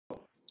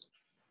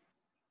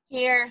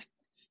Here.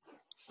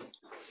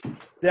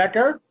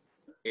 Decker,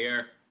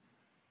 Here.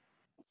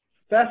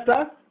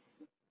 Festa,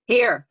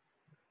 Here.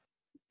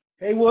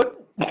 Haywood,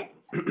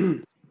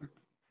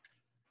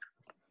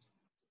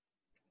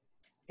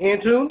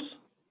 Antunes,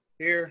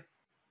 Here.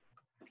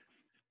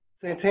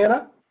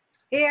 Santana,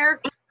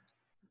 Here.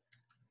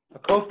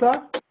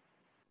 Acosta,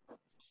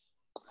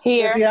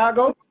 Here.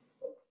 Santiago,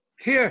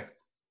 Here.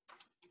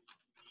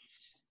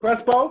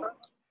 Crespo,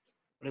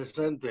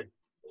 Presente.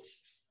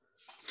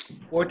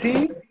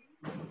 Ortiz,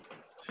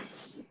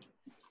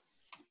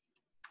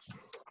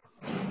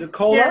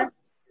 DeCola,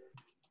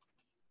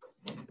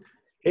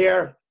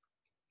 Here.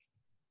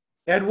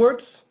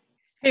 Edwards,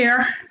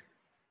 Here.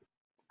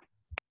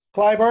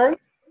 Clyburn,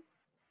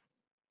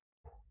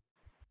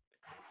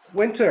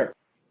 Winter,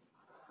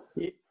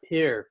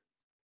 Here.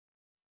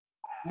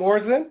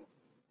 Morrison,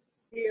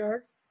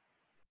 Here.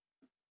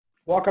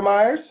 Walker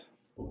Myers,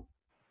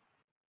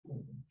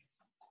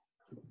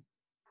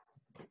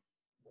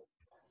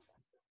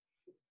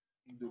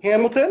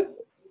 Hamilton,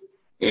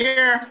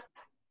 Here.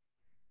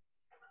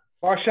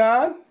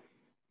 Marshawn,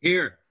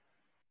 Here.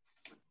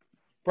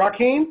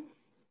 Brackeen,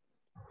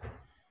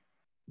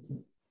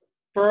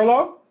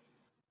 Furlow,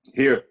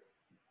 Here.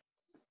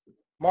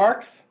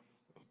 Marks,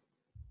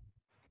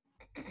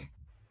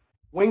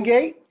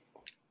 Wingate,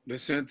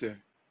 Presente.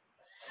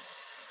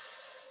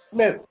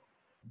 Smith.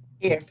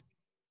 Here.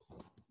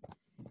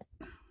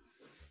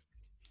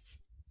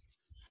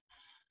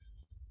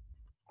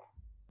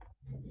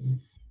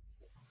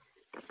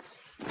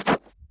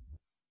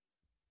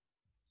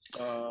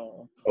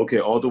 Okay,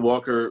 Alder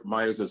Walker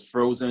Myers is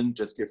frozen.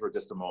 Just give her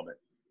just a moment.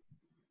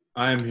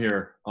 I'm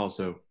here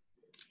also.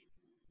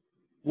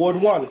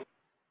 Ward 1.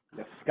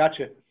 Yes,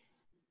 gotcha.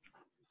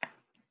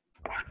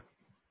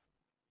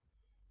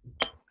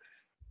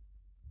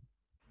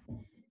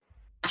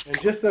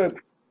 And just to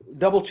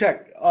double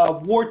check,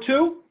 Ward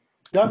 2,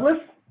 Douglas?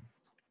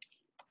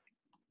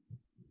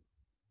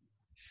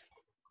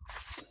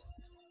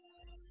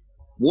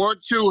 Ward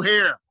 2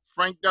 here.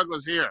 Frank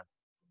Douglas here.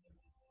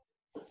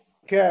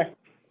 Okay.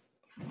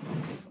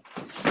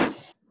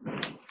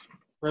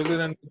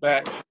 President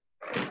back.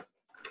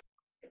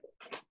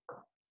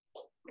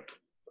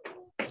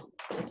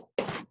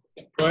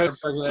 Go ahead,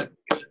 President.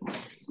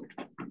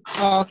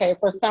 Okay,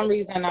 for some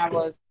reason I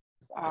was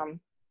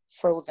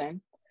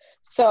frozen.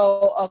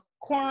 So a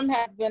quorum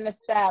has been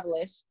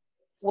established.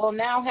 We'll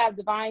now have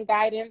divine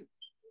guidance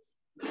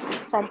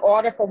from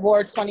order for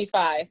Ward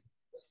 25.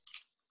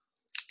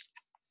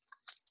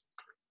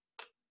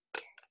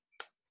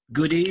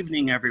 Good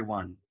evening,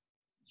 everyone.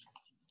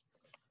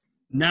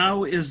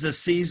 Now is the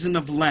season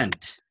of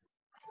Lent,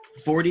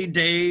 40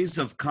 days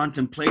of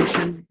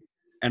contemplation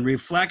and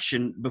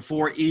reflection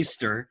before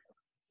Easter,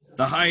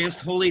 the highest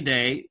holy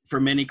day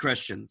for many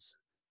Christians.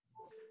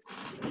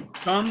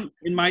 Some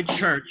in my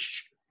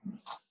church,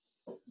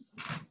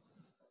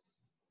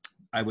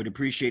 I would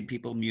appreciate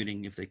people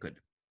muting if they could.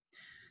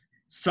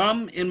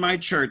 Some in my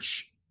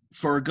church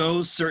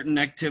forego certain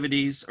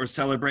activities or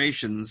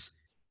celebrations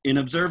in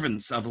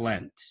observance of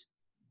Lent.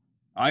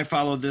 I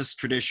follow this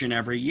tradition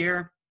every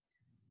year,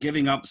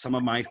 giving up some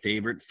of my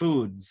favorite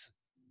foods.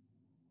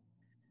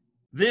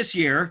 This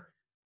year,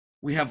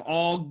 we have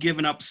all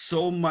given up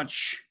so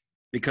much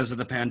because of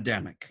the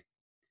pandemic.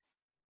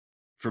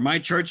 For my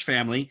church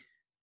family,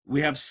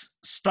 we have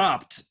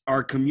stopped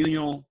our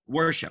communal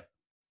worship.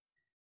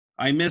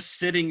 I miss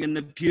sitting in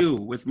the pew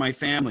with my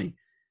family,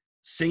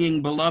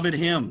 singing beloved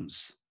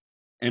hymns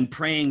and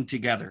praying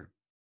together.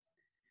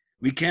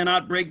 We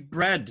cannot break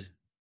bread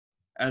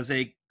as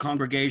a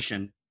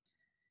congregation,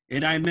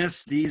 and I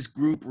miss these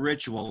group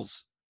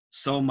rituals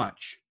so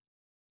much.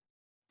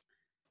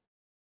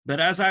 But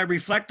as I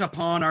reflect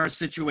upon our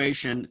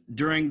situation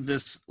during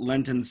this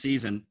Lenten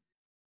season,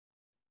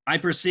 I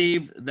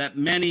perceive that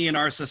many in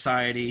our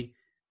society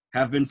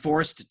have been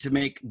forced to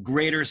make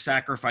greater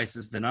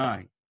sacrifices than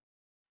I.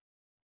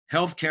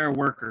 Healthcare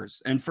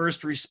workers and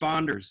first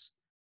responders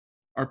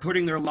are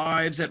putting their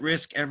lives at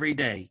risk every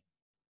day.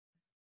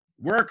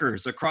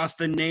 Workers across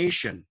the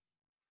nation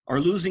are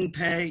losing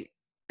pay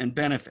and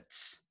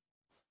benefits.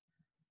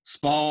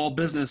 Small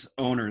business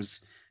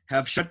owners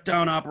have shut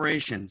down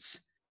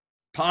operations,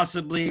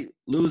 possibly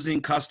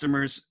losing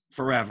customers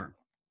forever.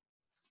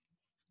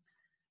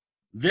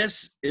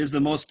 This is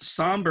the most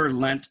somber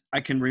Lent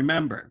I can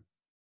remember.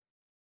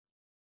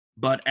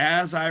 But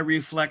as I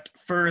reflect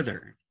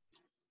further,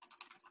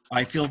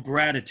 I feel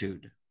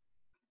gratitude.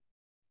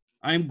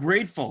 I'm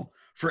grateful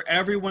for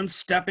everyone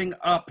stepping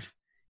up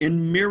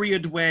in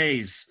myriad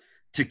ways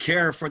to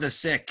care for the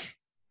sick,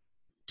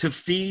 to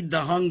feed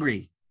the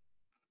hungry,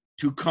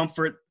 to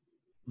comfort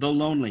the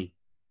lonely.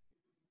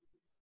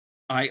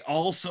 I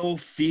also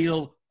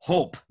feel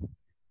hope.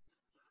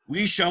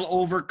 We shall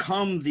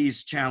overcome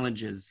these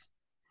challenges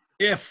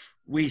if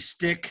we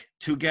stick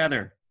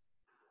together.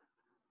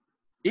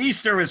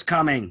 Easter is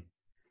coming.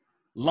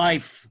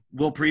 Life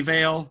will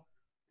prevail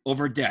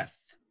over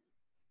death.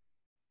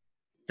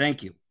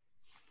 Thank you.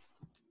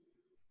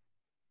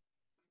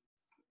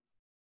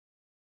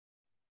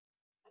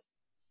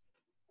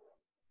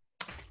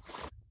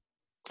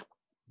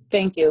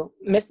 Thank you.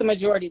 Mr.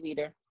 Majority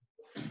Leader.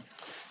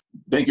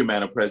 Thank you,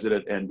 Madam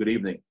President, and good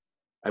evening.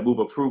 I move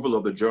approval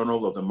of the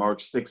Journal of the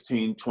March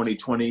 16,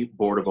 2020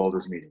 Board of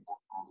Alders meeting.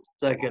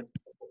 Second.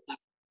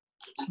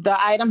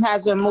 The item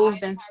has been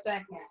moved and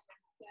second.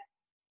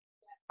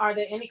 Are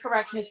there any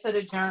corrections to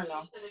the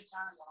journal?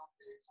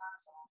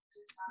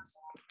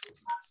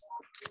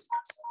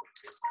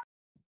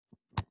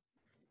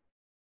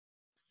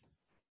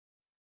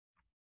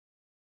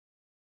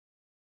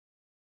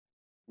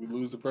 We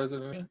lose the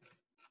president.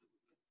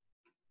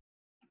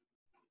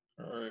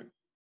 All right.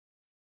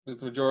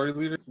 Mr. Majority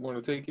Leader, you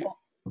want to take it?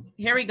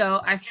 Here we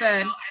go. I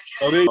said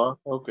Oh, there you are.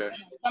 Okay.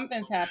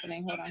 something's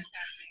happening. Hold on.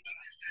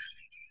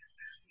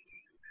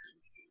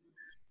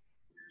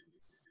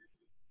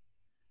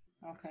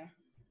 Okay.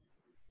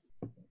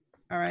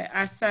 All right.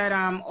 I said,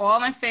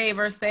 all in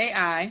favor, say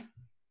aye.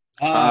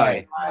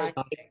 Aye. Aye.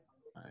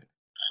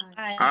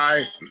 Aye.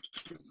 Aye.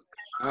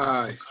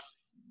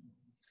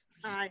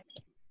 Aye.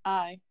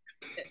 Aye.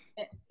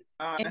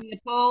 Any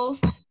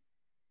opposed?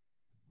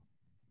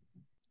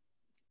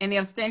 Any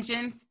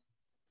abstentions?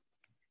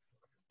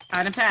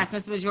 Item passed.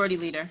 Mr. Majority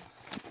Leader.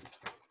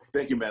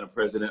 Thank you, Madam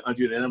President.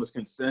 Under unanimous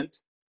consent,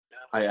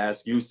 I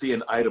ask UC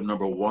in item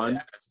number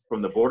 1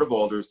 from the Board of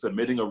Alders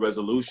submitting a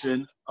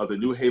resolution of the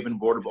New Haven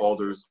Board of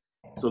Alders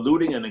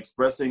saluting and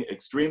expressing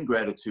extreme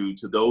gratitude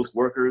to those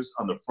workers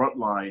on the front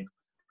line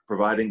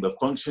providing the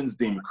functions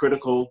deemed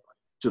critical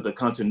to the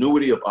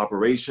continuity of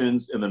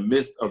operations in the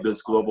midst of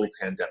this global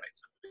pandemic.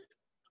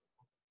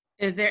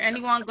 Is there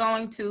anyone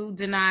going to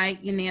deny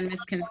unanimous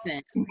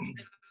consent?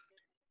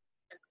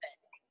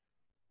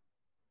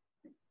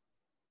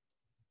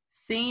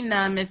 Seeing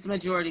none, Mr.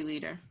 Majority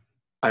Leader.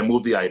 I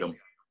move the item.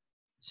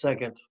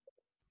 Second.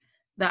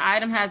 The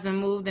item has been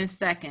moved in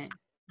second.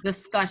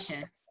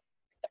 Discussion.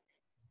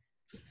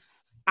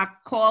 I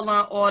call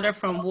on order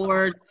from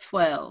Ward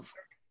 12.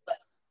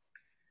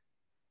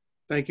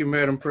 Thank you,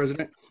 Madam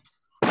President.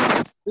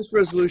 This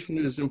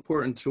resolution is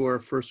important to our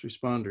first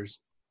responders.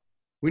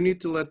 We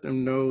need to let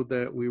them know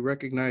that we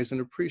recognize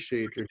and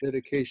appreciate their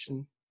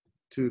dedication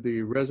to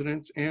the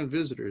residents and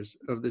visitors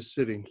of this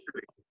city.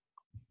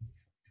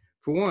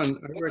 For one,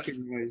 I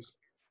recognize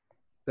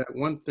that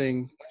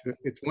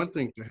it's one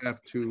thing to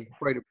have to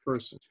fight a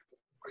person,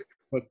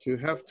 but to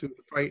have to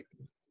fight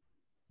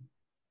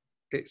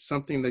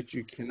something that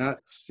you cannot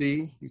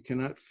see, you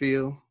cannot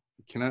feel,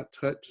 you cannot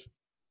touch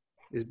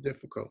is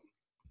difficult.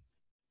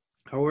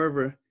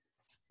 However,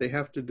 they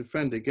have to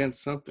defend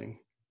against something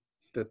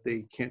that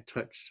they can't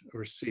touch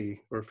or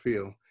see or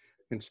feel,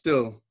 and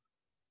still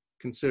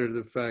consider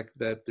the fact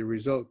that the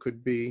result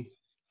could be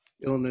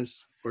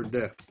illness or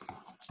death.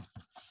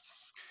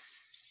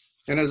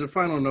 And as a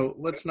final note,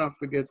 let's not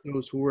forget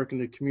those who work in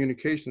the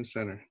communication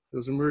center.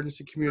 Those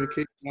emergency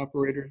communication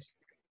operators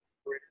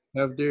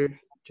have their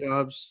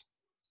jobs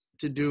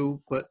to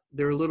do, but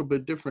they're a little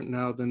bit different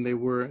now than they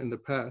were in the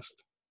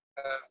past.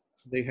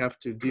 They have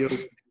to deal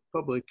with the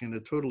public in a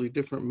totally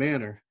different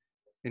manner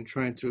and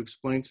trying to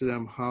explain to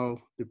them how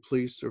the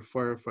police or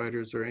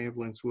firefighters or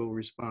ambulance will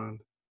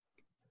respond.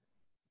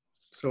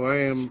 So I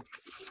am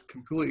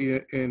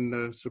completely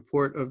in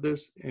support of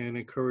this and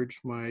encourage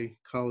my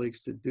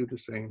colleagues to do the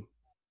same.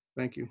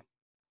 Thank you.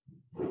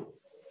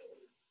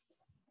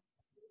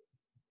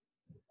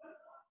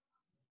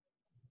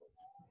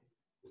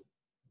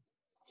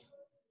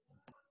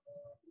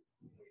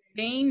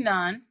 Seeing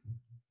none,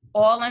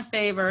 all in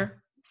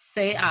favor,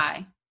 say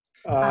aye.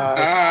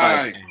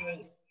 Aye.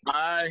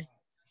 Aye.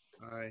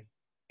 Aye.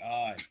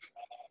 Aye.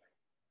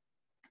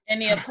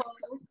 Any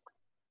opposed?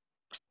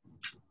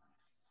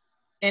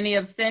 Any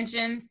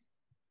abstentions?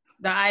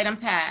 The item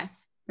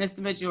passed. Mr.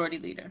 Majority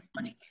Leader.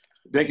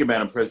 Thank you,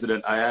 Madam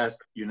President. I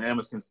ask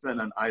unanimous consent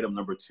on item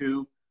number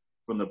 2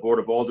 from the Board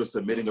of Alders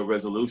submitting a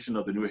resolution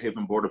of the New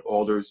Haven Board of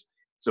Alders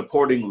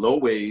supporting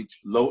low-wage,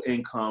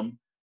 low-income,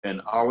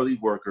 and hourly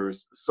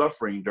workers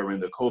suffering during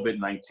the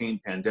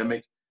COVID-19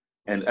 pandemic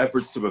and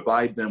efforts to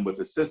provide them with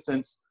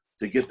assistance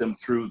to get them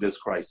through this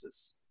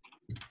crisis.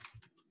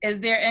 Is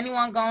there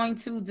anyone going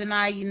to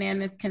deny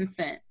unanimous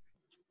consent?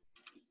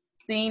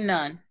 Seeing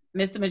none,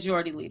 Mr.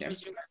 Majority Leader.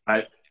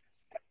 I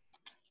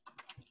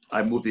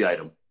move the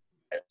item.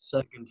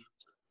 Second.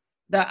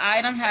 The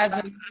item has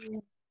been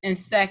moved in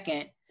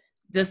second.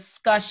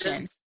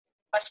 Discussion.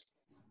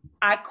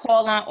 I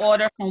call on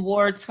order from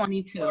Ward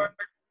 22.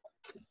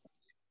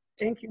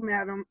 Thank you,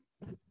 Madam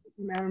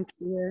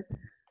Chair.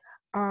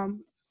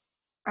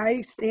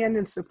 I stand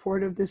in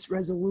support of this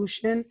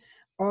resolution,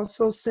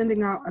 also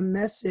sending out a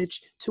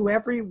message to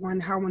everyone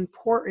how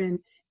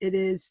important it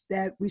is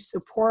that we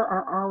support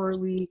our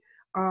hourly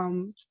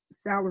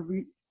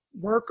salary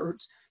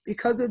workers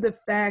because of the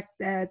fact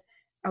that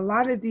a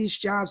lot of these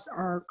jobs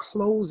are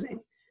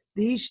closing.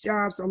 These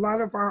jobs, a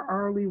lot of our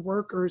hourly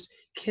workers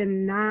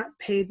cannot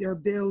pay their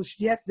bills,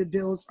 yet the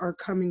bills are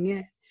coming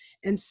in.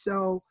 And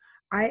so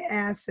I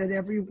ask that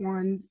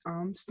everyone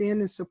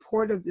stand in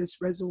support of this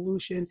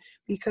resolution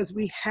because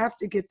we have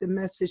to get the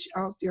message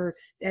out there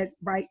that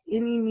by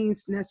any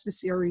means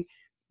necessary,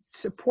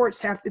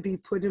 supports have to be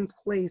put in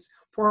place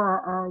for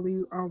our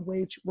hourly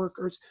wage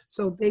workers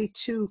so they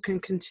too can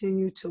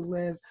continue to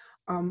live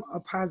a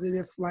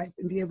positive life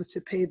and be able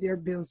to pay their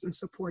bills and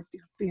support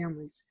their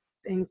families.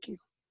 Thank you.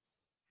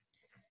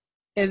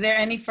 Is there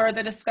any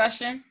further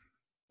discussion?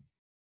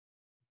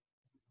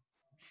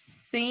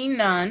 Seeing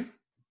none,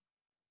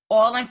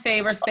 all in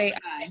favor say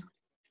aye.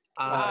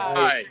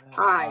 Aye.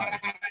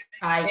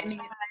 Aye. Any,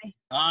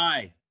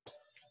 Aye.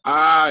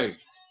 Aye.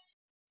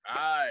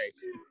 Aye.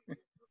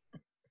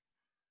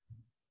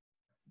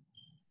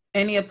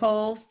 any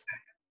opposed?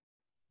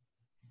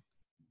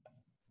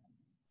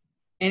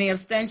 Any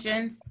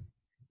abstentions?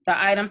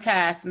 The item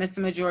passed, Mr.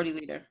 Majority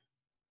Leader.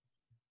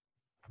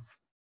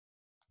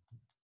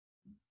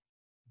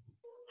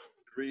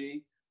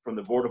 3, from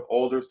the Board of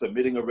Alders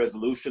submitting a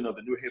resolution of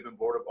the New Haven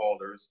Board of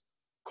Alders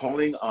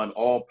calling on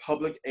all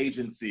public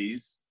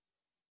agencies,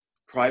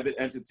 private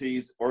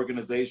entities,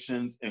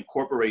 organizations, and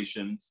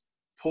corporations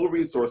pull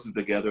resources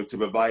together to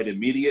provide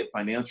immediate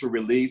financial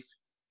relief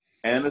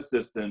and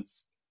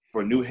assistance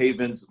for New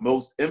Haven's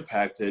most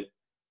impacted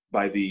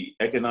by the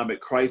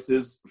economic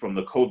crisis from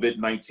the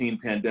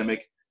COVID-19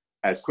 pandemic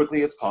as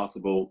quickly as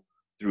possible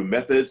through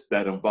methods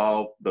that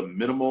involve the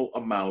minimal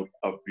amount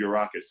of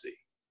bureaucracy.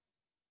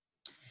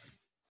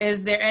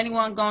 Is there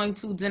anyone going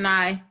to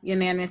deny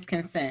unanimous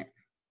consent?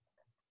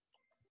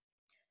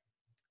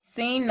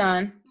 Seeing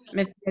none,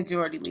 Mr.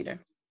 Majority Leader.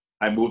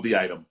 I move the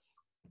item.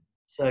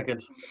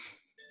 Second.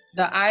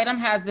 The item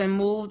has been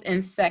moved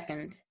and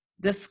second.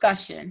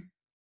 Discussion.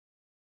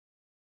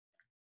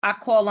 I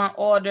call on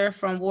order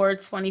from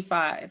Ward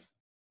 25.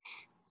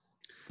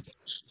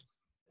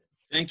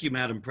 Thank you,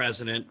 Madam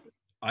President.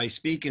 I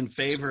speak in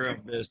favor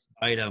of this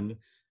item.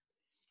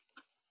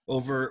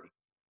 Over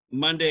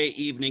Monday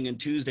evening and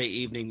Tuesday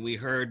evening, we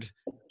heard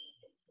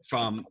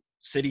from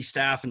city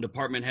staff and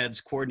department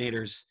heads,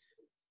 coordinators,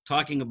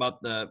 talking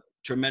about the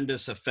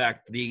tremendous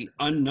effect, the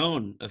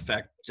unknown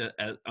effect,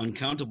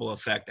 uncountable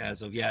effect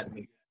as of yet,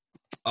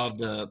 of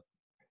the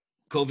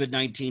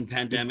COVID-19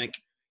 pandemic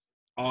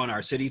on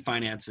our city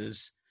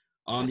finances,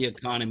 on the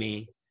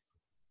economy.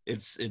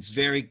 It's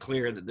very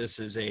clear that this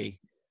is a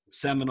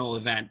seminal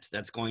event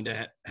that's going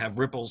to have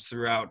ripples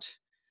throughout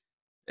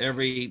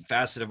every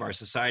facet of our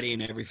society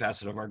and every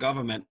facet of our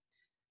government.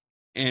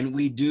 And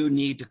we do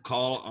need to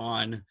call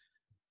on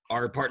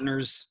our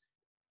partners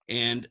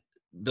and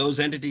those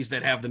entities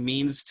that have the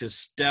means to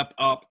step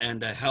up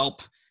and to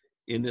help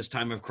in this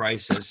time of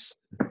crisis.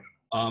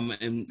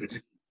 And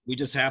we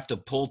just have to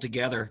pull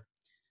together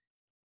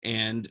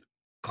and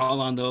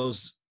call on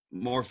those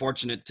more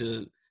fortunate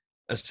to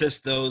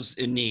assist those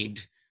in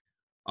need.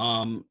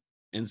 And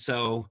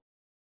so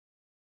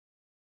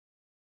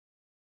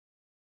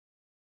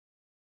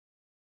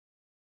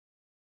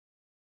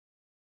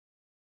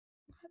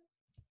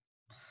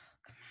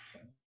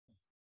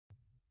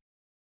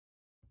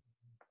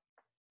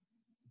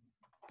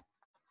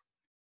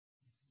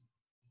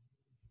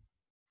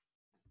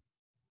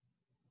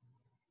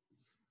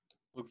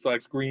Looks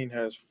like screen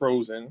has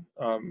frozen,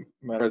 Madam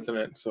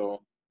President,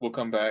 so we'll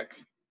come back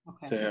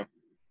to Okay. him.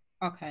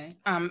 Okay.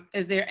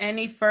 Is there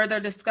any further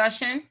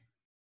discussion?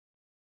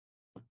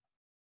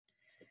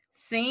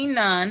 Seeing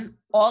none,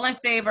 all in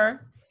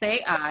favor,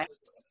 say aye.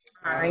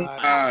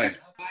 Aye.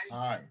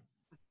 Aye.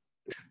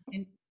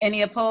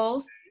 Any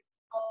opposed?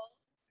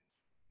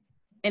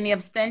 Any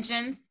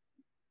abstentions?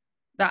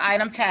 The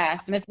item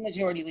passed. Mr.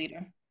 Majority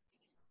Leader.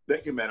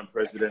 Thank you, Madam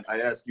President.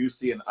 I ask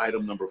UC in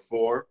item number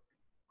 4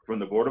 from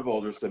the Board of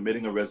Alders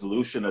submitting a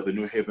resolution of the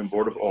New Haven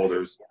Board of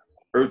Alders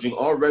urging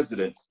all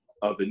residents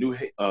of the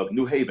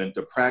New Haven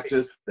to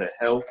practice the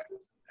health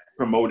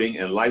promoting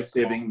and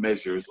life-saving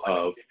measures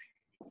of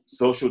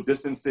social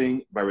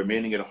distancing by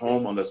remaining at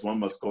home unless one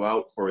must go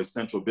out for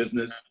essential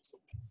business,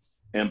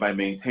 and by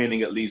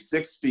maintaining at least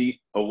 6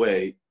 feet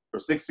away or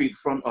 6 feet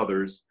from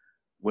others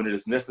when it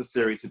is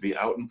necessary to be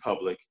out in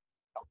public,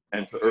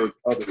 and to urge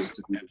others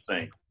to do the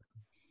same.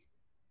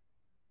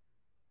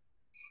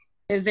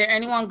 Is there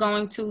anyone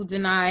going to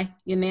deny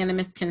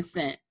unanimous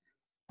consent?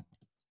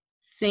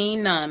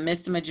 Seeing none,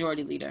 Mr.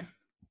 Majority Leader.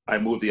 I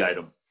move the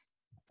item.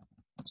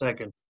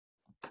 Second.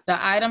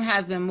 The item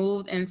has been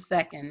moved and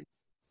second.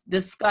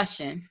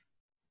 Discussion.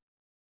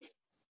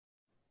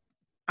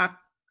 I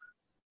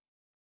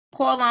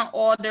call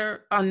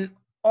on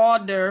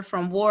order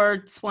from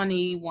Ward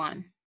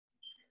 21.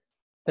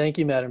 Thank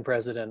you, Madam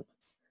President.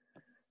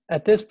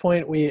 At this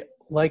point, we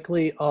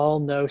likely all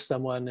know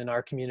someone in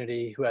our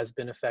community who has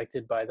been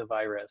affected by the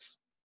virus.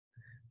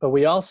 But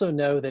we also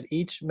know that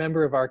each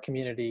member of our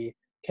community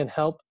can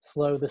help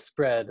slow the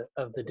spread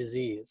of the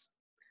disease.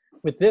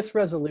 With this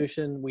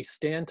resolution, we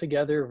stand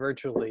together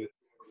virtually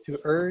to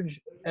urge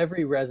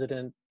every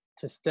resident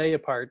to stay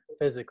apart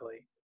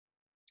physically.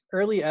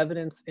 Early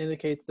evidence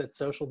indicates that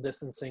social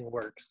distancing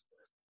works.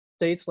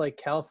 States like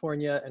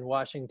California and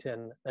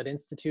Washington that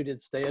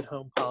instituted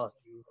stay-at-home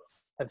policies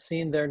have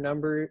seen their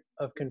number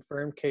of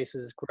confirmed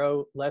cases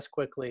grow less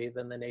quickly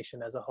than the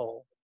nation as a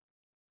whole.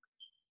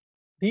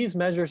 These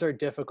measures are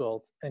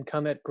difficult and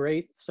come at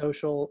great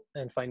social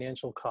and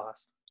financial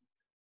cost.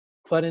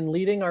 But in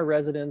leading our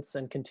residents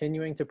and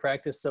continuing to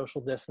practice social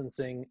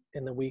distancing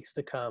in the weeks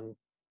to come,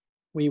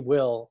 we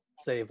will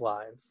save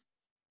lives.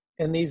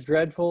 In these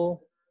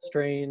dreadful,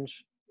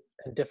 strange,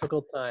 and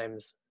difficult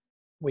times,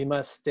 we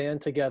must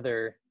stand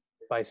together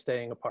by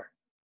staying apart.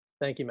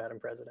 Thank you, Madam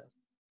President.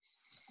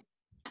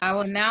 I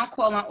will now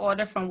call on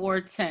order from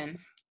Ward 10.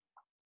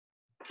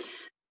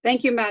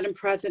 Thank you, Madam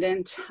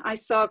President. I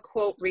saw a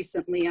quote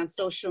recently on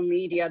social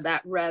media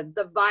that read,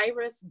 "The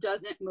virus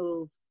doesn't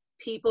move,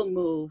 people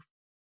move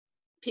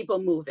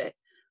it.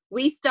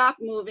 We stop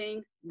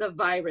moving, the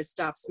virus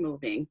stops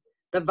moving.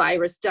 The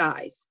virus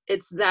dies.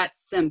 It's that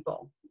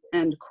simple,"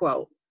 end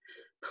quote.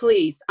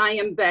 Please, I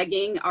am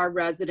begging our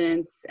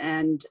residents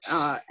and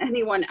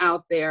anyone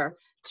out there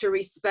to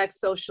respect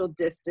social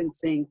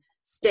distancing,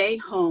 stay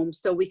home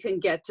so we can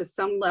get to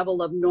some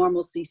level of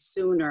normalcy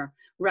sooner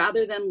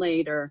rather than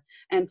later,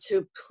 and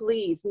to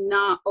please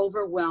not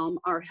overwhelm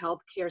our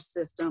healthcare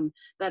system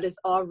that is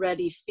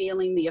already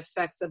feeling the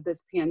effects of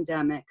this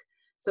pandemic.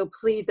 So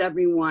please,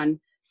 everyone,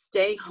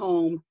 stay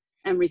home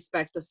and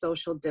respect the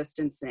social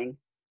distancing.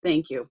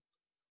 Thank you.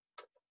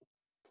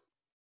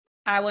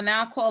 I will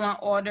now call on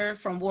order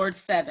from Ward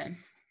 7.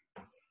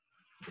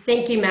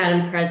 Thank you,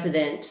 Madam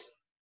President.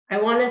 I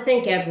want to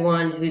thank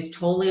everyone who's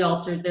totally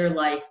altered their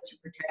life to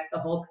protect the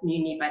whole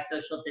community by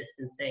social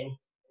distancing.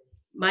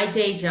 My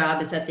day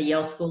job is at the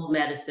Yale School of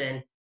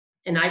Medicine,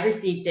 and I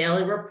receive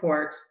daily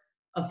reports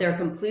of their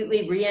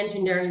completely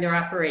re-engineering their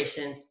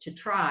operations to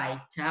try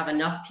to have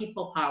enough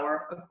people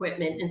power,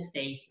 equipment, and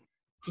space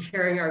to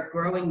handle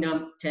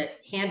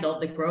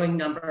the growing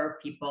number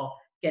of people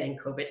getting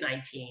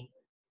COVID-19.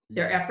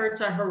 Their efforts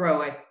are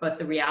heroic, but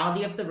the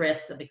reality of the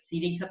risks of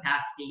exceeding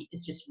capacity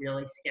is just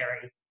really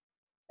scary.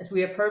 As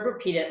we have heard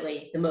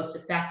repeatedly, the most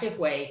effective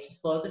way to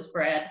slow the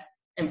spread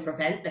and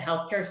prevent the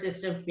healthcare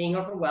system from being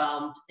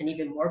overwhelmed and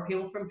even more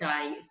people from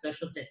dying is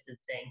social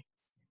distancing.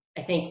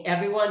 I thank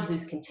everyone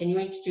who's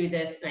continuing to do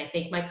this, and I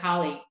thank my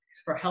colleagues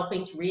for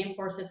helping to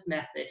reinforce this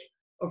message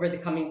over the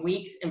coming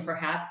weeks and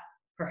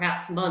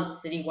perhaps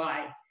months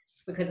citywide,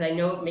 because I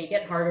know it may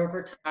get hard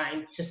over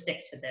time to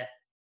stick to this.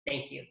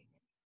 Thank you.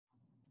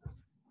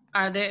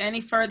 Are there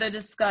any further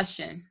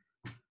discussion?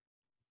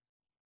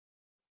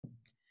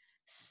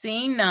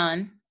 Seeing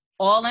none,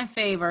 all in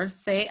favor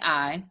say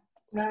aye.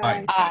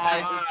 Aye.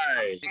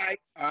 Aye.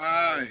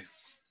 Aye.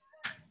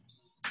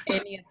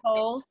 Any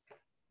opposed?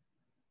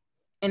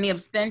 Any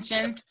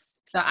abstentions?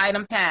 The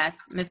item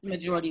passed. Mr.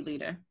 Majority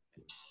Leader.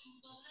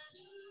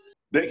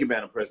 Thank you,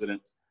 Madam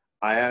President.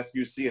 I ask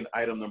you see an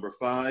item number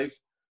 5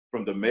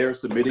 from the mayor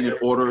submitting an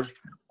order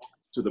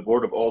to the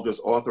Board of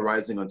Alders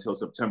authorizing until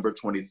September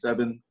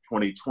 27,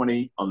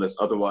 2020, unless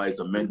otherwise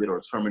amended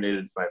or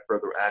terminated by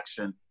further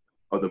action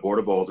of the Board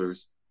of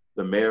Alders,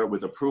 the mayor,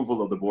 with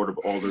approval of the Board of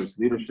Alders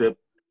leadership,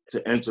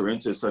 to enter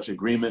into such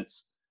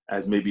agreements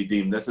as may be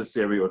deemed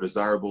necessary or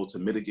desirable to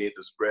mitigate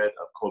the spread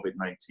of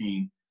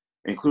COVID-19,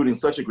 including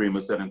such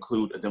agreements that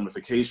include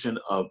indemnification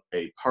of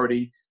a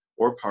party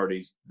or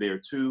parties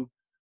thereto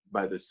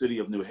by the City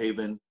of New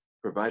Haven,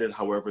 provided,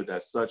 however,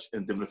 that such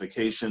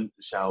indemnification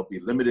shall be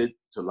limited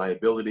to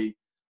liability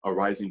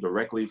arising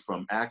directly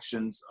from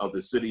actions of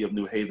the City of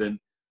New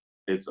Haven,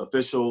 its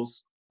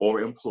officials,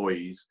 or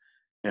employees,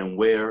 and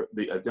where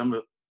the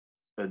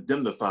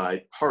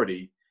indemnified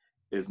party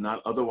is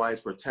not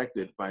otherwise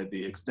protected by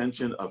the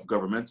extension of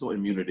governmental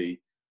immunity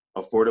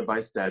afforded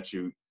by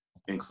statute,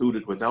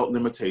 included without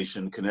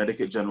limitation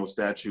Connecticut General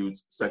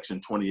Statutes Section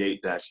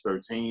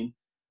 28-13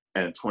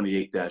 and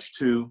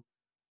 28-2,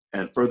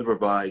 and further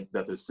provide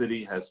that the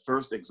city has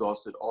first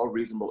exhausted all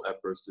reasonable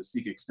efforts to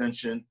seek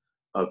extension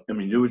of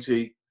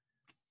immunity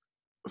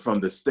from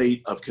the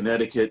state of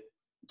Connecticut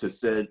to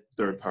said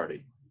third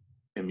party.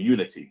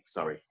 Immunity,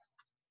 sorry.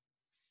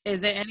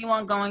 Is there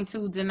anyone going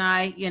to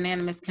deny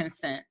unanimous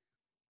consent?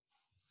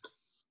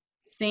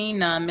 Seeing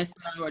none, Mr.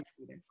 Majority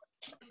Leader.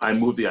 I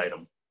move the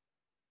item.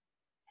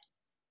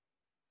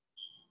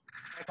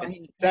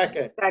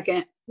 Second.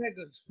 Second.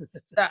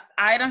 The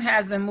item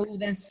has been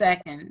moved in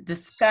second.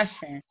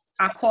 Discussion.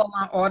 I call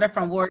on order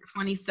from Ward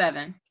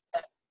 27.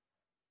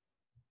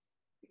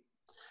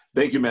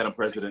 Thank you, Madam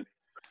President.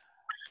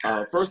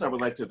 First, I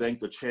would like to thank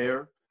the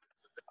chair,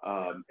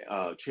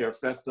 Chair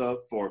Festa,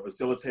 for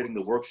facilitating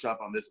the workshop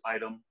on this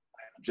item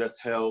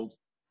just held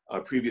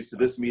previous to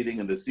this meeting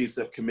in the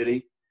CSEP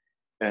committee.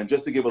 And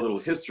just to give a little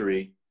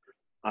history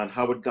on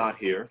how it got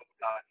here,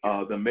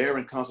 the mayor,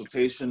 in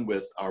consultation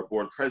with our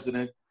board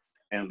president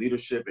and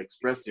leadership,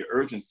 expressed the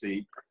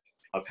urgency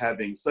of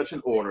having such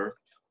an order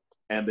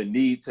and the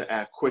need to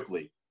act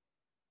quickly.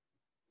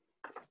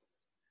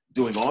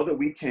 Doing all that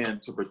we can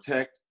to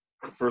protect,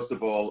 first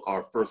of all,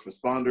 our first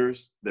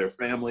responders, their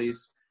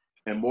families,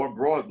 and more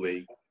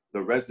broadly,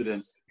 the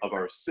residents of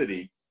our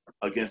city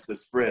against the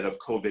spread of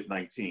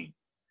COVID-19.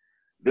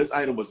 This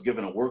item was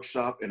given a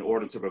workshop in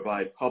order to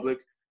provide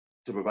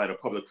a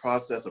public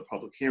process, a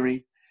public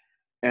hearing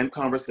and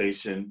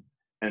conversation.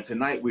 And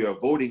tonight we are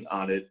voting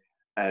on it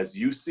as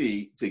you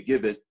see to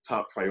give it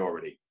top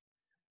priority.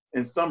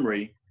 In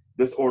summary,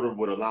 this order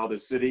would allow the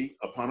city,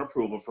 upon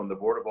approval from the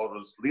Board of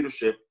Alders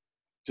leadership,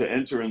 to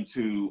enter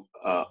into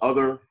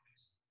other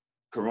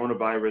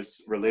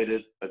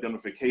coronavirus-related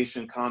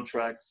identification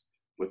contracts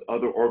with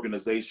other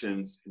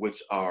organizations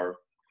which are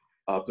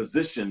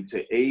positioned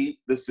to aid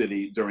the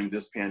city during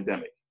this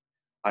pandemic.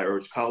 I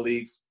urge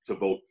colleagues to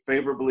vote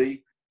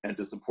favorably and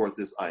to support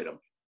this item.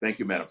 Thank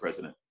you, Madam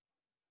President.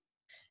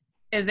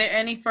 Is there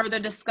any further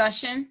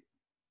discussion?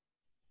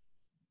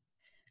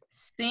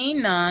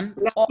 Seeing none.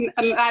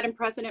 Madam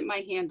President,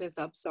 my hand is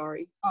up,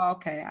 sorry. Oh,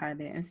 okay, I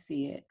didn't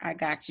see it. I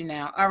got you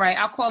now. All right,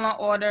 I'll call on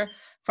order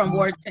from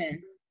Ward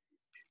 10.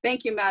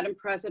 Thank you, Madam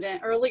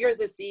President. Earlier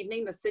this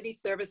evening, the City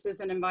Services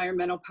and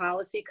Environmental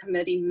Policy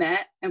Committee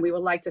met, and we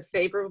would like to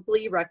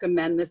favorably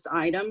recommend this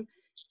item.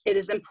 It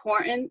is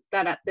important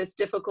that at this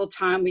difficult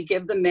time, we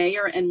give the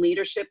mayor and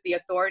leadership the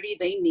authority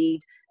they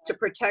need to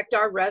protect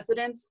our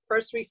residents,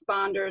 first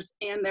responders,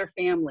 and their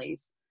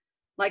families.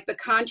 Like the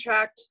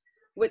contract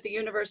with the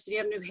University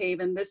of New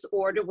Haven, this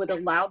order would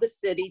allow the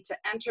city to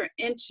enter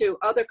into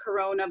other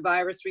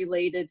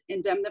coronavirus-related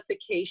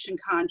indemnification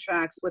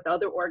contracts with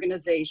other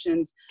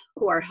organizations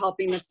who are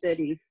helping the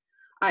city.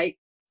 I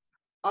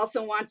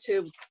also want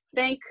to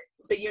thank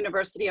the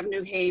University of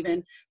New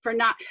Haven for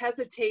not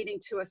hesitating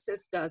to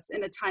assist us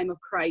in a time of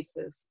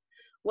crisis.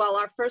 While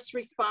our first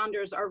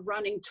responders are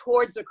running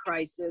towards a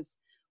crisis,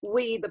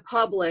 we, the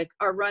public,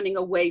 are running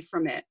away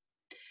from it.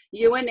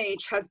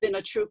 UNH has been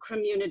a true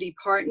community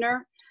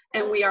partner,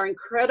 and we are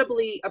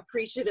incredibly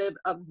appreciative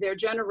of their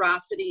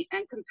generosity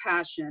and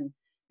compassion.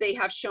 They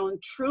have shown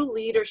true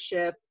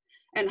leadership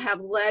and have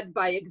led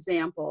by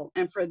example,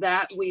 and for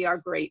that, we are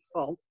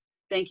grateful.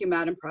 Thank you,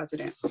 Madam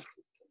President.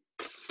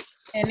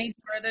 Any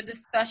further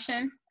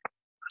discussion?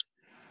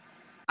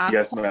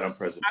 Yes, Madam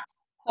President.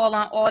 Call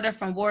on order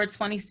from Ward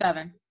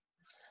 27.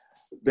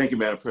 Thank you,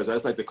 Madam President. I'd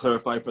just like to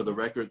clarify for the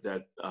record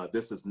that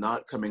this is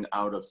not coming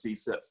out of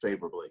CSEP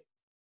favorably.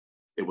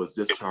 It was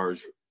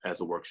discharged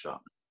as a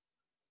workshop.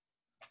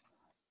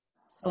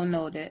 So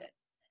noted.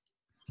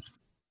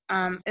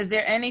 Is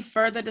there any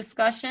further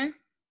discussion?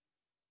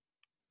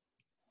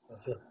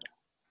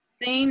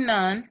 Seeing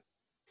none,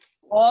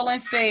 all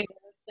in favor,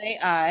 say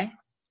aye.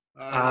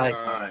 Aye.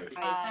 Aye.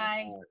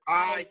 Aye.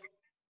 Aye.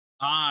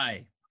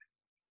 Aye.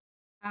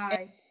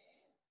 Aye.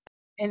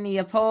 Any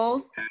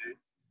opposed?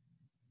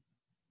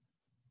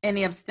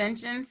 Any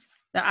abstentions?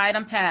 The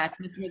item passed,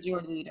 Mr.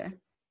 Majority Leader.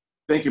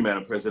 Thank you,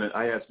 Madam President.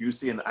 I ask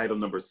UC in item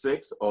number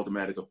 6,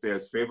 Aldermanic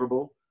Affairs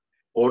favorable.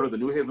 Order the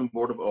New Haven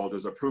Board of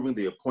Alders approving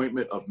the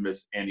appointment of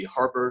Ms. Annie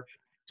Harper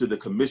to the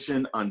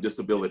Commission on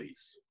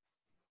Disabilities.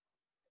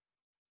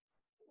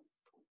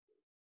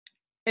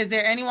 Is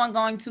there anyone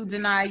going to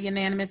deny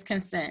unanimous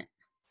consent?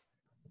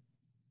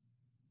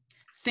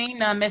 Seeing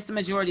none, Mr.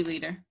 Majority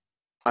Leader.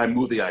 I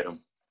move the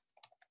item.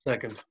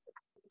 Second.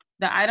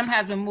 The item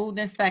has been moved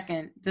in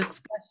second.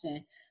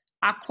 Discussion.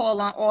 I call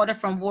on order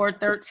from Ward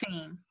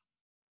 13.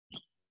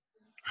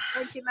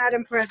 Thank you,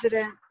 Madam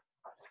President.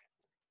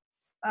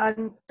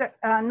 On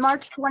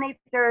March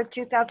 23rd,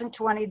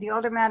 2020, the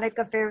Aldermanic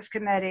Affairs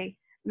Committee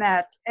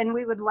met, and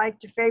we would like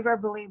to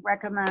favorably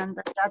recommend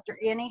that Dr.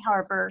 Annie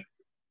Harper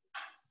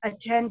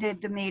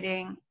attended the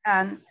meeting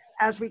and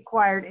as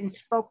required and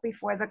spoke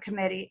before the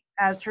committee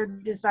as her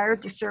desire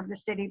to serve the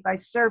city by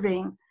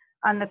serving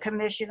on the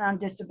Commission on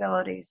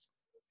Disabilities.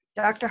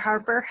 Dr.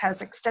 Harper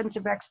has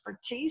extensive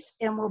expertise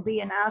and will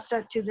be an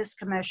asset to this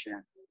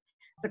commission.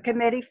 The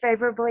committee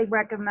favorably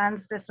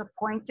recommends this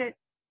appointee,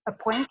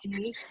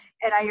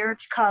 and I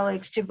urge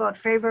colleagues to vote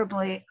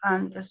favorably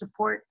on the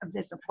support of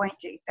this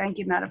appointee. Thank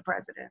you, Madam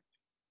President.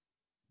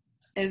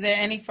 Is there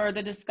any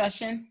further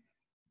discussion?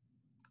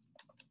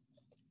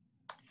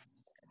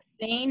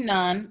 Seeing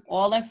none,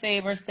 all in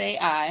favor say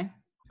aye.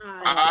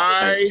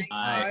 Aye.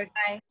 Aye.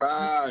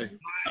 Aye.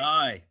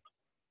 Aye.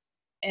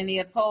 Any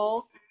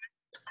opposed?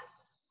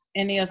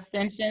 Any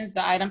abstentions?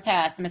 The item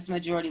passed, Mr.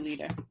 Majority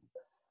Leader.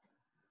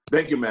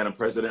 Thank you, Madam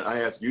President.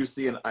 I ask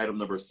UC in item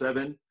number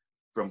 7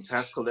 from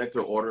Tax Collector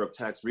Order of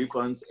Tax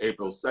Refunds,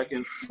 April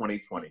 2nd,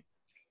 2020.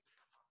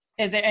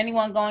 Is there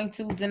anyone going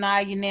to deny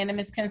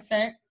unanimous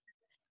consent?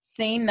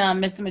 Seeing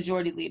none, Mr.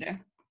 Majority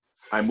Leader.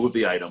 I move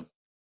the item.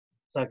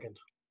 Second.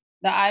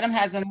 The item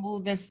has been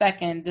moved in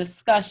second.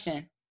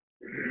 Discussion.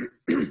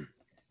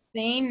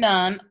 Seeing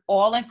none,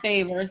 all in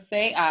favor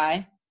say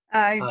aye.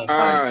 Aye.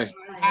 Aye.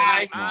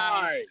 Aye.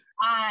 Aye.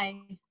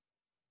 Aye.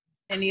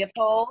 Any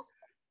opposed?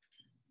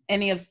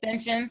 Any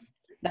abstentions?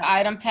 The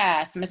item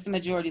passed, Mr.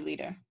 Majority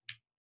Leader.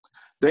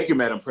 Thank you,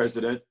 Madam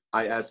President.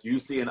 I ask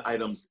UC in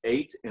items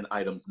 8 and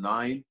items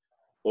 9,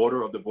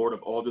 order of the Board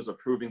of Alders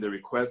approving the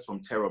request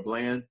from Tara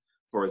Bland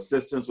for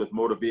assistance with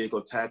motor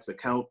vehicle tax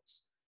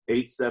accounts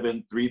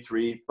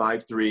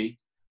 873353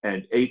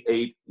 and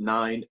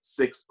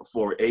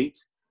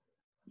 889648.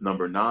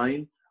 Number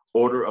 9,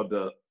 order of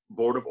the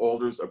Board of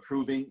Alders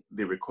approving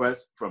the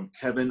request from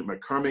Kevin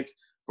McCormick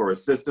for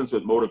assistance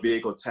with motor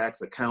vehicle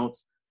tax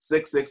accounts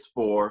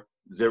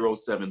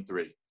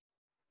 664073.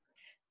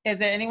 Is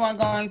there anyone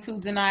going to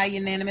deny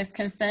unanimous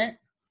consent?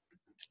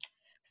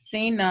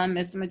 Seeing none,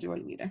 Mr.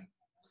 Majority Leader.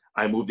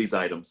 I move these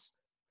items.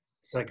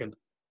 Second.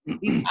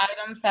 These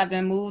items have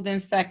been moved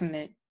and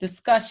seconded.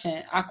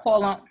 Discussion. I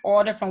call on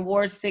order from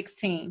Ward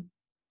 16.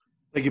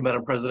 Thank you,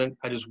 Madam President.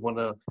 I just want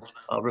to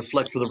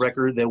reflect for the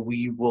record that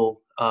we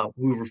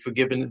were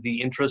forgiven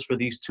the interest for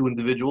these two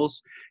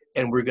individuals,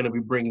 and we're going to be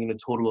bringing in a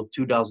total of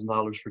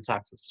 $2,000 for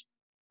taxes.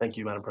 Thank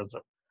you, Madam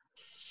President.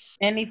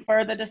 Any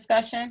further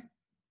discussion?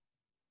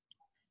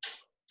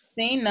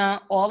 Seeing none,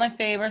 all in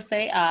favor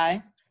say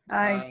aye.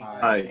 Aye.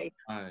 Aye.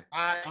 Aye.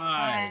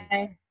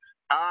 Aye.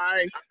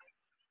 Aye.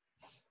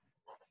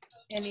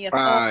 Any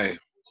opposed? Aye.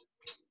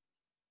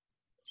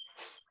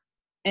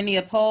 Any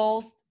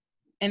opposed?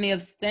 Any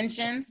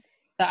abstentions?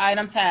 The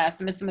item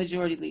passed. Mr.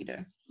 Majority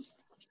Leader.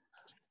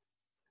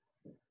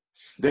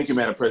 Thank you,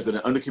 Madam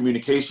President. Under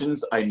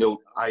communications, I note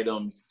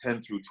items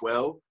 10 through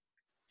 12.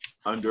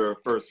 Under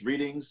first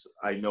readings,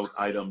 I note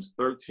items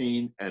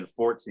 13 and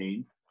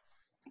 14,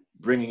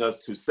 bringing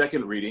us to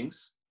second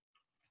readings.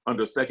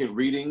 Under second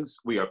readings,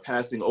 we are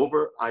passing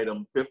over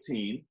item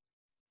 15.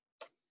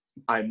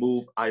 I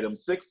move item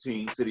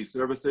 16, City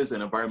Services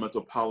and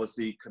Environmental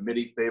Policy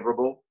Committee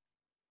favorable.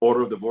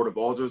 Order of the Board of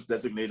Alders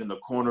designating the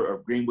corner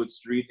of Greenwood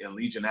Street and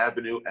Legion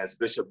Avenue as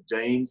Bishop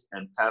James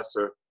and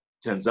Pastor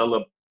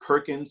Tanzella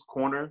Perkins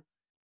Corner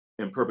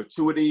in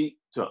perpetuity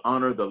to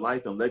honor the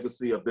life and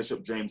legacy of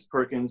Bishop James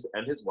Perkins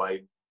and his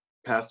wife,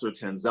 Pastor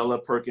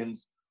Tanzella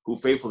Perkins, who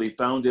faithfully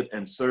founded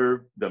and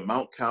served the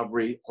Mount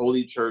Calvary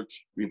Holy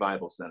Church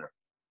Revival Center.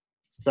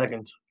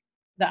 Second.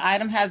 The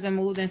item has been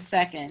moved in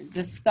second.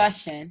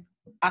 Discussion.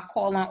 I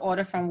call on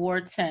order from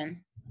Ward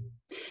 10.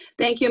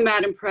 Thank you,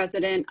 Madam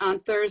President. On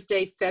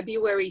Thursday,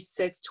 February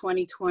 6,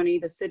 2020,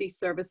 the City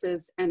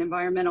Services and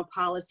Environmental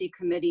Policy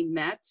Committee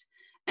met,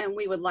 and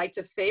we would like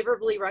to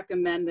favorably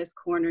recommend this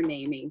corner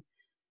naming.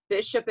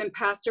 Bishop and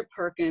Pastor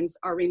Perkins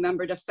are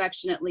remembered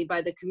affectionately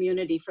by the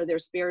community for their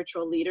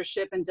spiritual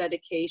leadership and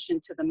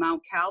dedication to the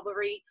Mount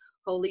Calvary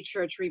Holy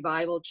Church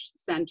Revival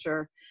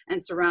Center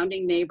and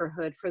surrounding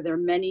neighborhood for their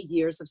many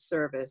years of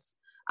service.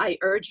 I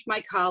urge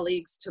my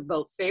colleagues to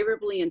vote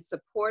favorably in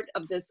support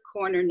of this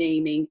corner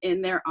naming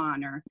in their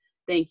honor.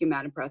 Thank you,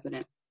 Madam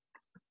President.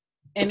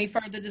 Any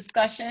further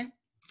discussion?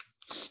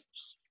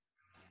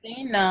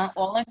 Seeing none,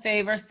 all in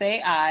favor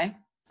say aye.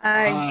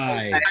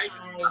 Aye. Aye.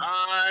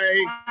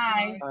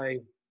 Aye. Aye.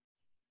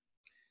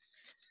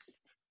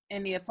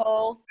 Any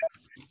opposed?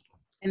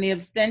 Any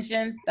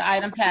abstentions? The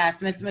item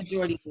passed. Mr.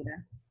 Majority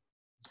Leader.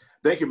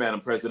 Thank you, Madam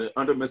President.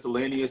 Under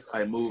miscellaneous,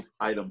 I move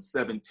item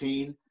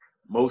 17,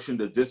 motion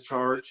to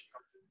discharge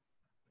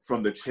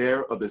from the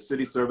chair of the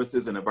City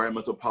Services and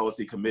Environmental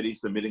Policy Committee,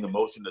 submitting a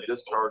motion to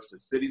discharge the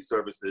City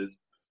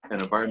Services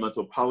and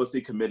Environmental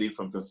Policy Committee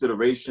from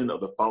consideration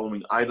of the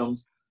following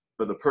items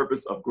for the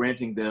purpose of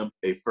granting them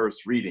a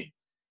first reading.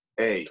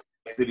 A,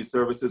 City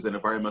Services and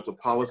Environmental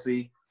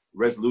Policy,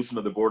 resolution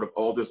of the Board of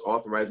Alders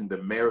authorizing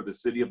the mayor of the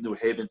City of New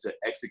Haven to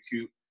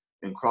execute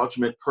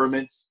encroachment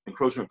permits,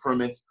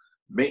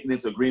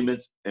 maintenance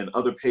agreements, and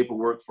other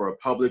paperwork for a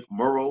public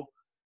mural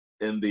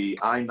in the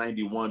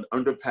I-91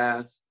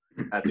 underpass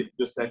at the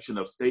intersection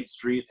of State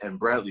Street and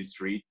Bradley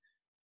Street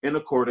in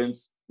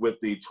accordance with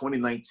the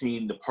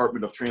 2019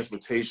 Department of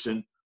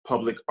Transportation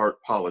Public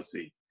Art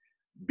Policy.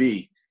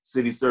 B,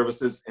 City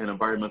Services and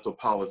Environmental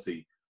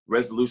Policy,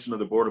 resolution of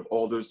the Board of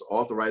Alders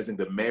authorizing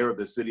the mayor of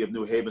the City of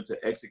New Haven to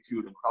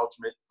execute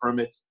encroachment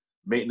permits,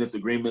 maintenance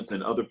agreements,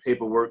 and other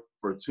paperwork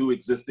for 2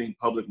 existing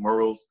public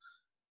murals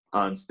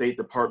on State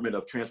Department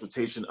of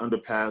Transportation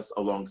underpass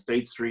along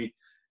State Street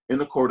in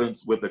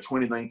accordance with the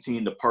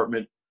 2019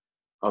 Department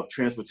of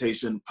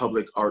Transportation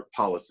Public Art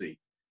Policy.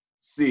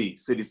 C,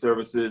 City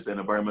Services and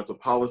Environmental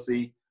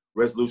Policy,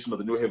 resolution of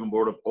the New Haven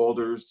Board of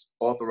Alders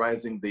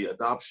authorizing the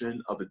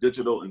adoption of the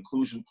digital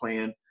inclusion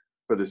plan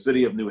for the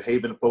City of New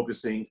Haven,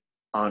 focusing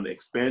on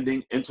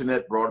expanding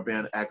internet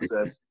broadband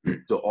access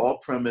to all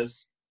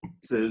premises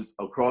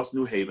across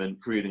New Haven,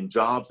 creating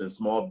jobs and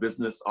small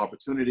business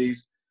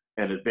opportunities,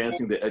 and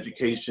advancing the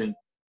education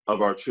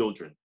of our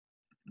children.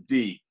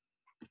 D,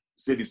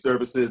 City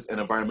Services and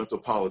Environmental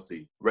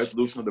Policy,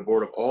 resolution of the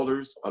Board of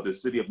Alders of the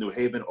City of New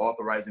Haven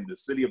authorizing the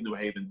City of New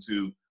Haven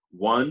to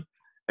 1,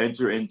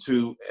 enter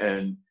into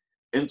an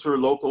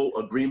interlocal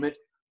agreement,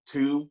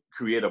 2,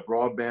 create a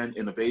broadband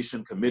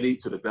innovation committee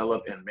to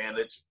develop and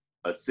manage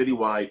a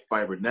citywide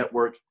fiber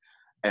network,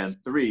 and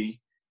 3,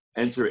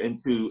 enter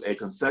into a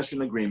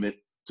concession agreement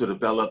to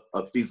develop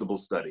a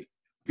feasibility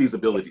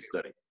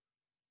study.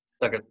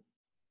 Second.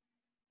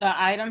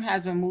 The item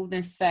has been moved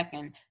in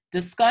second.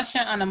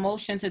 Discussion on a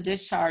motion to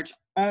discharge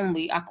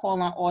only. I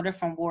call on order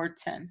from Ward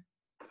 10.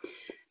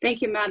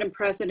 Thank you, Madam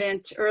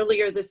President.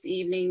 Earlier this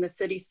evening, the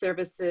City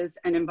Services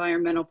and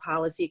Environmental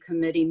Policy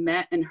Committee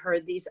met and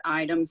heard these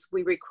items.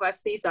 We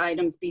request these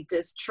items be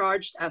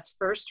discharged as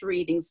first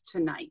readings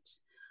tonight.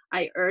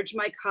 I urge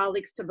my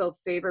colleagues to vote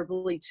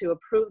favorably to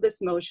approve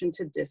this motion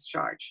to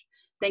discharge.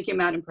 Thank you,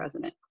 Madam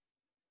President.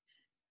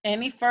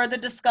 Any further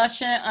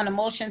discussion on a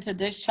motion to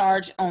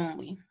discharge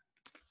only?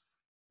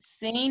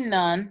 Seeing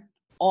none,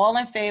 all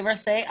in favor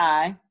say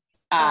aye.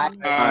 Aye.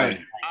 Aye.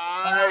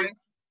 Aye.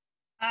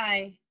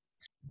 Aye.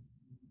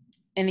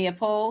 Any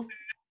opposed?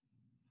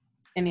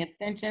 Any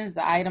abstentions?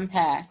 The item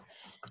passed.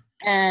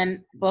 And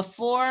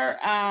before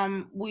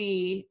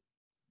we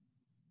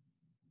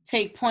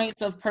take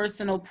points of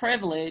personal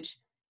privilege,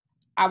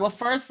 I would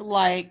first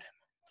like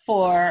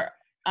for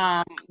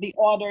the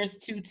Alders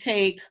to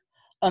take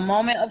a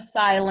moment of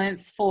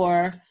silence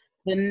for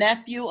the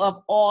nephew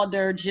of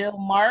Alder Jill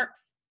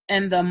Marks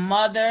and the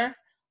mother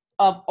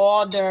of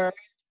Alder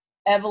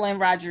Evelyn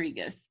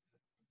Rodriguez.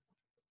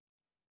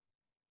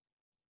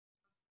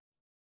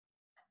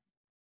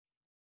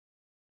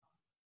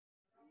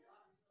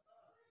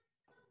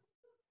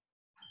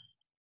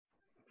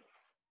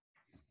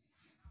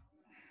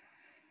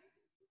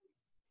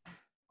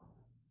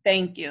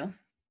 Thank you.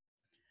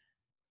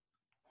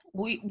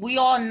 We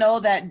all know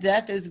that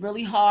death is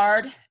really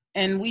hard,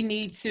 and we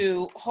need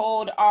to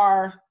hold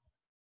our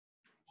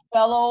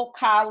fellow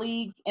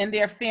colleagues and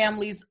their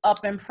families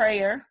up in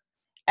prayer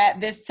at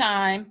this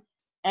time.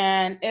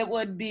 And it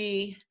would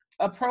be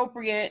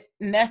appropriate,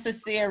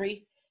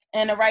 necessary,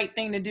 and the right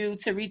thing to do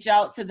to reach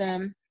out to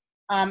them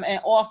and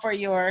offer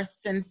your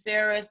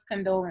sincerest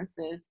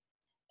condolences.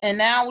 And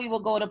now we will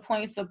go to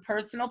points of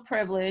personal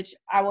privilege.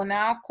 I will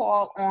now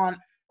call on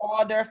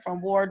Alder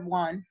from Ward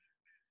 1.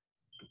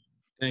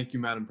 Thank you,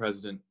 Madam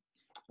President.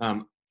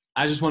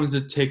 I just wanted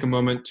to take a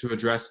moment to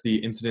address the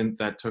incident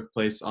that took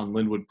place on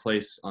Linwood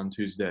Place on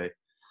Tuesday.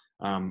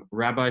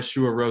 Rabbi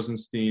Shua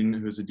Rosenstein,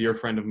 who is a dear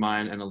friend of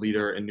mine and a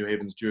leader in New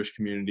Haven's Jewish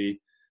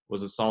community,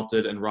 was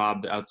assaulted and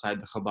robbed outside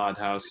the Chabad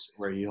house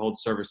where he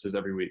holds services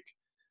every week.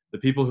 The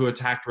people who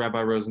attacked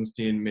Rabbi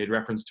Rosenstein made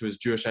reference to his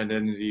Jewish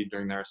identity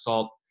during their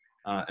assault,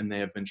 and they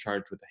have been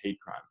charged with a hate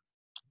crime.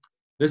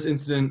 This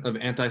incident of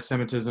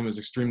anti-Semitism is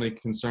extremely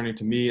concerning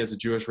to me as a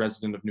Jewish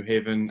resident of New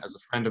Haven, as a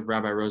friend of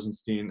Rabbi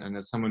Rosenstein, and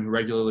as someone who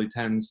regularly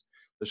attends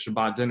the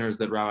Shabbat dinners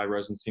that Rabbi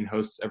Rosenstein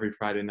hosts every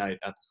Friday night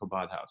at the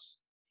Chabad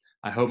house.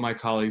 I hope my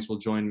colleagues will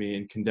join me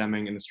in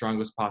condemning in the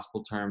strongest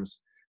possible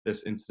terms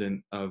this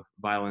incident of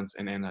violence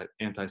and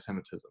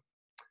anti-Semitism.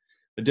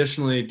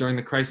 Additionally, during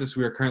the crisis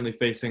we are currently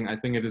facing, I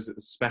think it is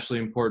especially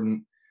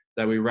important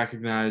that we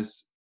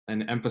recognize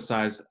and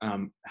emphasize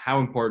how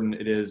important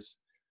it is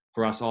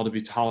for us all to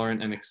be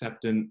tolerant and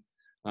acceptant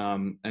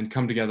and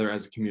come together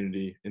as a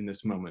community in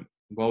this moment.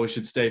 While we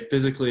should stay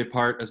physically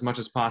apart as much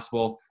as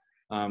possible,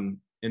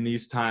 in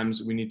these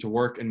times we need to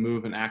work and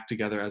move and act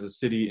together as a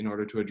city in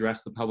order to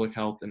address the public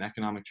health and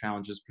economic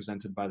challenges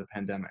presented by the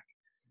pandemic.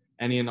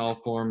 Any and all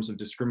forms of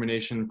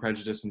discrimination,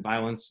 prejudice, and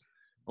violence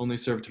only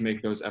serve to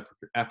make those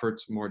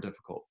efforts more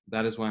difficult.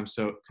 That is why I'm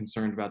so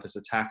concerned about this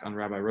attack on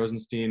Rabbi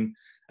Rosenstein,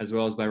 as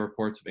well as by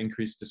reports of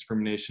increased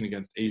discrimination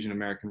against Asian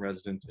American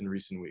residents in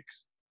recent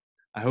weeks.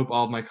 I hope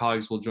all of my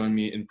colleagues will join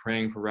me in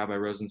praying for Rabbi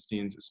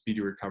Rosenstein's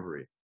speedy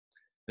recovery.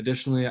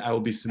 Additionally, I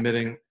will be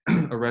submitting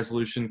a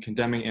resolution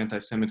condemning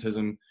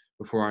anti-Semitism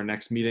before our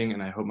next meeting,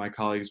 and I hope my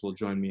colleagues will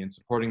join me in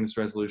supporting this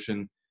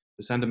resolution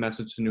to send a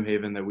message to New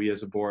Haven that we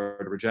as a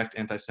board reject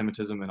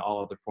anti-Semitism and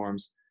all other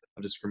forms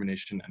of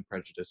discrimination and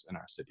prejudice in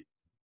our city.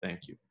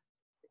 Thank you.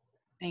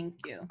 Thank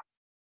you.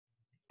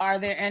 Are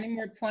there any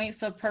more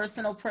points of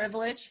personal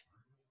privilege?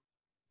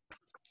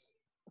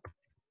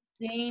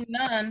 Seeing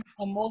none,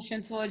 a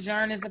motion to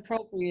adjourn is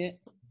appropriate.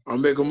 I'll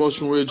make a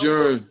motion to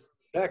adjourn.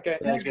 Second.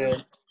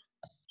 Second.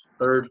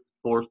 Third,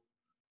 fourth.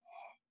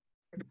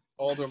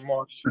 Alder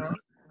Marchand.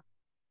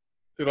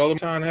 Did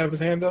Alder Marchand have his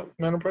hand up,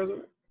 Madam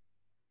President?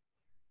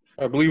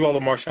 I believe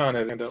Alder Marchand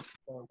had his hand up,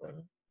 Madam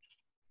President.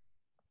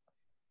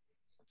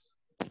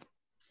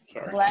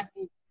 Sorry.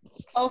 Glasses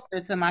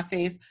closer to my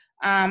face.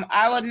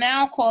 I will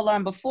now call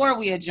on, before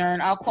we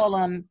adjourn, I'll call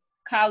on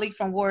colleague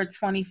from Ward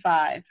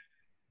 25.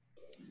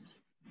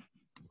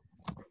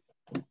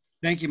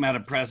 Thank you,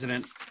 Madam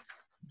President.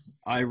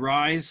 I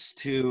rise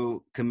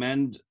to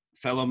commend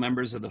fellow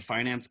members of the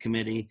Finance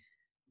Committee,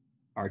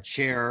 our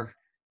chair,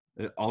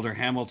 Alder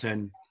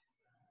Hamilton,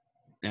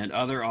 and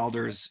other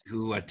alders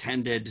who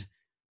attended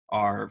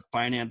our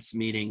finance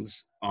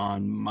meetings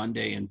on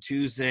Monday and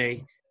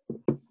Tuesday.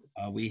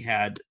 We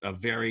had a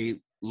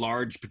very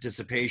large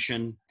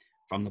participation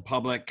from the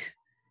public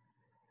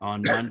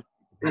on Monday.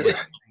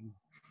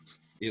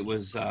 It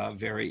was a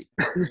very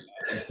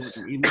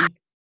important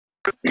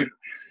evening.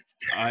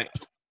 I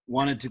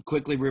wanted to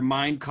quickly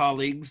remind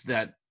colleagues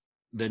that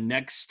the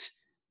next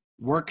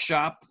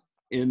workshop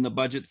in the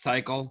budget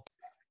cycle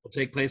will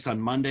take place on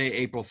Monday,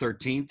 April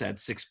 13th at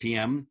 6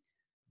 p.m.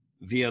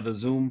 via the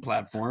Zoom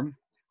platform.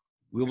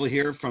 We will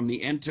hear from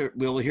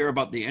we'll hear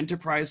about the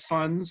enterprise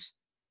funds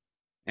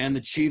and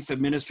the Chief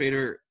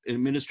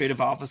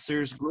Administrative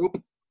Officers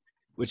Group,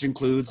 which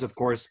includes, of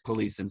course,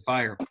 police and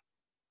fire.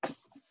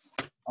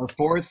 Our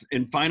fourth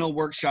and final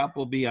workshop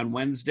will be on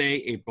Wednesday,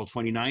 April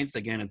 29th,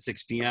 again at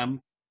 6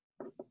 p.m.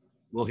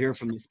 We'll hear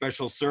from the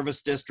special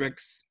service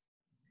districts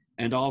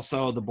and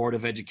also the Board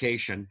of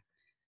Education.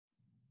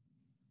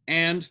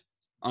 And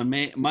on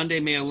Monday,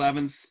 May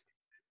 11th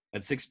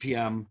at 6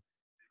 p.m.,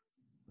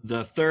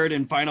 the third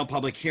and final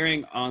public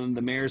hearing on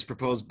the mayor's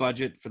proposed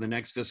budget for the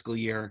next fiscal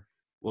year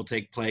will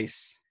take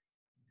place.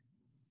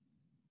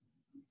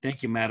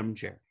 Thank you, Madam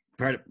Chair.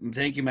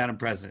 Thank you, Madam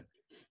President.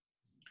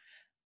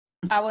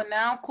 I will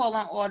now call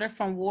on order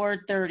from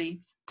Ward 30.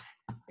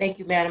 Thank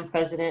you, Madam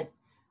President.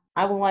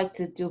 I would like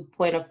to do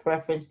point of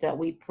preference that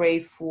we pray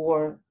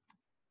for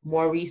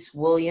Maurice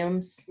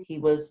Williams. He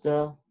was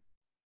the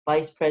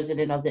vice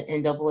president of the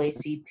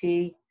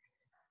NAACP.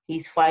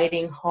 He's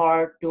fighting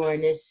hard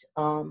during this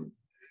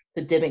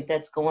pandemic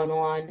that's going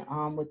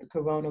on with the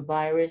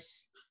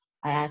coronavirus.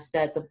 I ask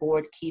that the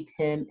board keep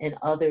him and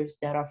others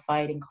that are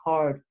fighting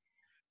hard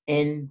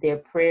in their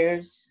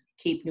prayers.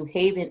 Keep New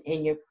Haven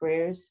in your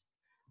prayers.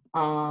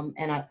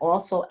 And I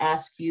also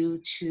ask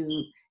you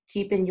to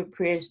keep in your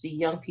prayers the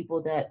young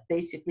people that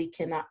basically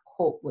cannot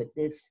cope with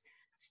this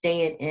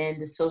staying in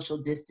the social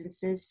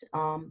distances,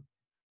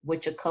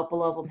 which a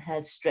couple of them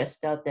has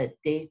stressed out that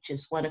they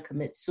just want to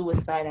commit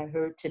suicide, I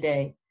heard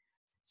today.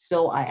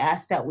 So I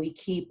ask that we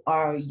keep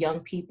our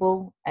young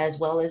people as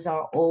well as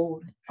our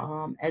old,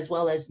 as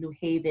well as New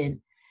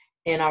Haven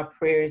in our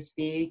prayers,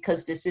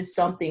 because this is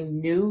something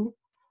new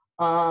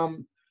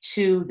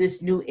to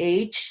this new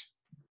age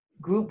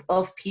group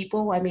of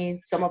people. I mean,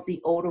 some of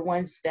the older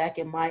ones back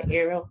in my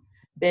era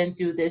been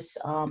through this,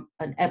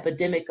 an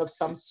epidemic of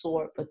some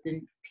sort, but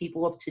the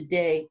people of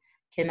today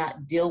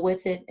cannot deal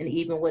with it, and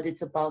even when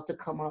it's about to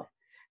come up.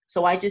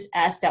 So I just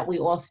ask that we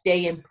all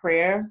stay in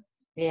prayer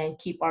and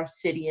keep our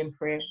city in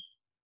prayer.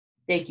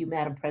 Thank you,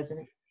 Madam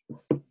President.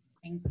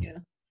 Thank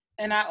you.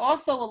 And I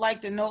also would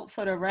like to note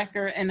for the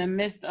record, in the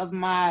midst of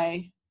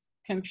my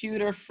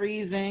computer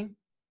freezing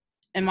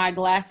and my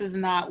glasses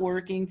not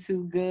working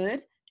too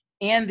good,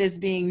 and this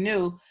being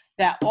new,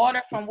 that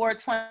order from Ward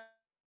 20.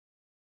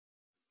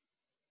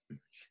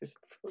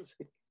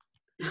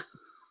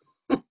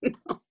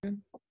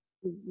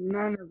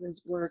 None of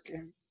it's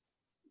working.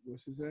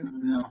 What's she say?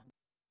 No.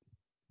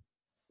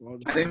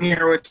 I didn't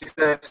hear what you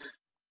said.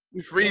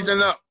 You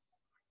Freezing up.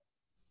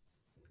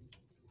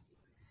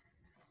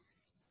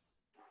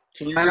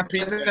 Can you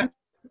repeat that?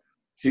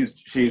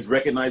 She's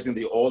recognizing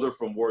the alder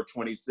from Ward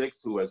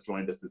 26 who has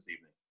joined us this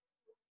evening.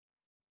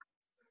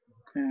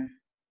 Okay.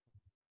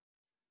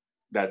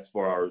 That's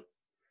for our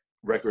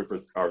record for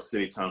our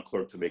city town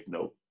clerk to make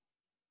note.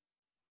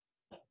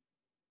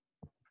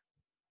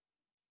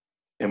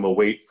 And we'll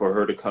wait for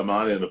her to come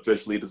on and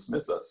officially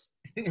dismiss us.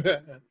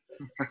 Let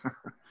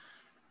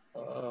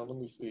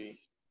me see.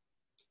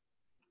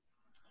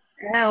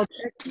 Al,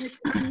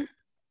 technically,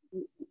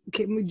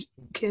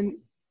 can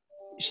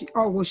she,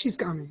 oh, well, she's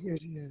coming. Here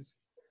she is.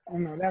 Oh,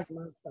 no, that's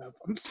my stuff.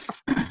 I'm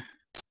sorry.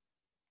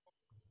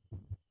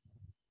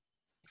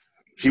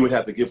 She would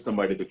have to give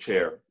somebody the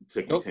chair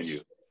to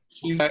continue.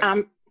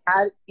 I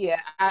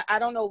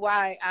don't know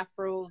why I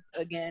froze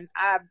again.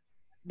 I've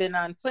been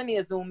on plenty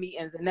of Zoom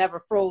meetings and never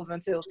froze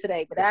until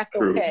today, but that's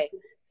okay.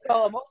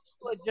 So a motion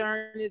to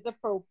adjourn is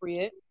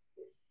appropriate.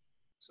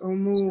 So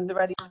moved.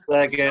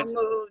 Second. So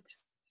moved.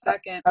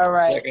 Second. All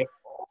right. Second.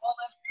 All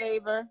in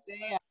favor?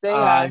 Say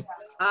Aye.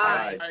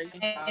 aye.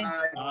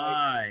 Aye.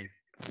 Aye.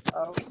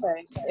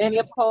 Okay. Any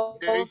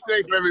opposed? Stay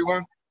safe,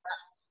 everyone.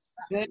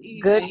 Good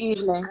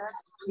evening.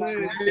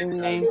 Good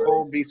evening.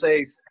 Be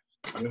safe.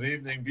 Good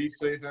evening. Be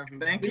safe, everyone.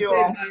 Thank you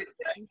all.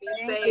 Thank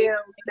you.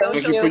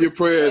 Thank you for your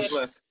prayers.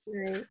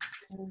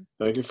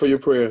 Thank you for your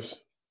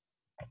prayers.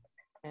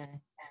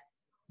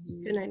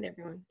 Good night,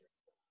 everyone.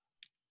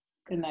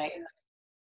 Good night.